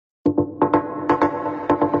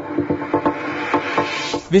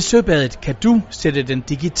Ved søbadet kan du sætte den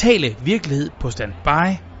digitale virkelighed på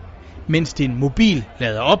standby. Mens din mobil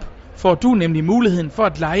lader op, får du nemlig muligheden for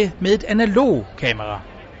at lege med et analog kamera.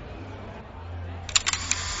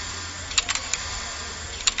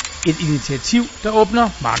 Et initiativ, der åbner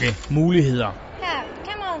mange muligheder. Her,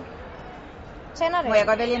 kameraet. Tænder det. Må jeg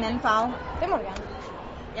godt vælge en anden farve? Det må du gerne.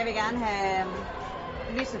 Jeg vil gerne have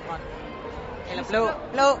lysegrøn. Eller blå.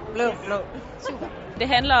 Super. Det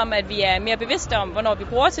handler om, at vi er mere bevidste om, hvornår vi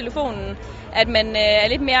bruger telefonen. At man er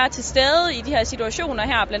lidt mere til stede i de her situationer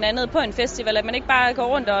her, blandt andet på en festival. At man ikke bare går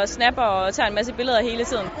rundt og snapper og tager en masse billeder hele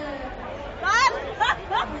tiden.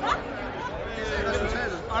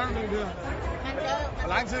 Hvor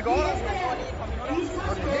lang tid går der?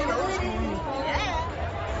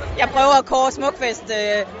 Jeg prøver at kåre Smukfest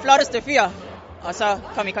flotteste fyr, og så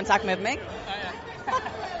komme i kontakt med dem, ikke?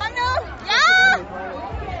 Og nu! Ja!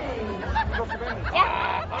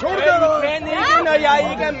 Tog du det, kan ikke, når jeg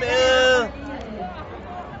ikke er med.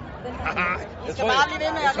 Jeg skal bare blive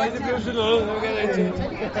ved med at ryste. Det blev sådan noget.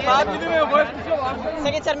 Bare blive ved med at ryste. Så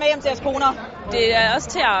kan I tage det med hjem til jeres koner. Det er også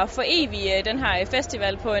til at forevige den her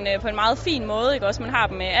festival på en meget fin måde, ikke? Også man har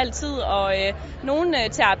dem altid, og nogen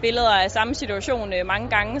tager billeder af samme situation mange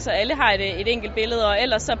gange, så alle har et enkelt billede, og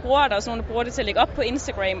ellers så bruger der også nogen, der bruger det til at lægge op på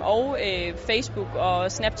Instagram og Facebook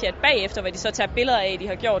og Snapchat bagefter, hvor de så tager billeder af, at de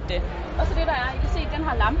har gjort det. Og så det der er, I kan se den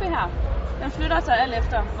her lampe her, den flytter sig alt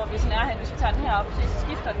efter, hvor vi sådan er hen. Hvis vi tager den her op, så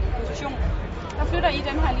skifter den position. Der flytter I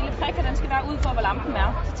den her lille prik, og den skal være ud for, hvor lampen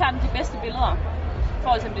er. Så tager den de bedste billeder. I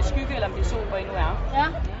forhold til, om det er skygge, eller om det er sol, hvor I nu er. Ja.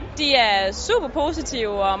 De er super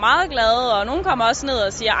positive og meget glade, og nogen kommer også ned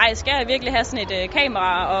og siger, ej, skal jeg virkelig have sådan et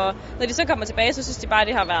kamera? Og når de så kommer tilbage, så synes de bare, at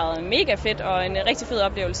det har været mega fedt og en rigtig fed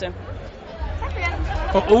oplevelse.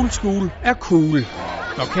 Og old school er cool.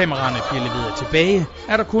 Når kameraerne bliver leveret tilbage,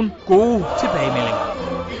 er der kun gode tilbagemeldinger.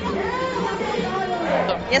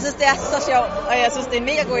 Jeg synes, det er så sjovt, og jeg synes, det er en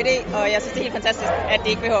mega god idé, og jeg synes, det er helt fantastisk, at det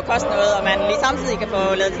ikke behøver at koste noget, og man lige samtidig kan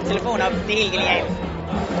få lavet sin telefon op. Det er helt genialt.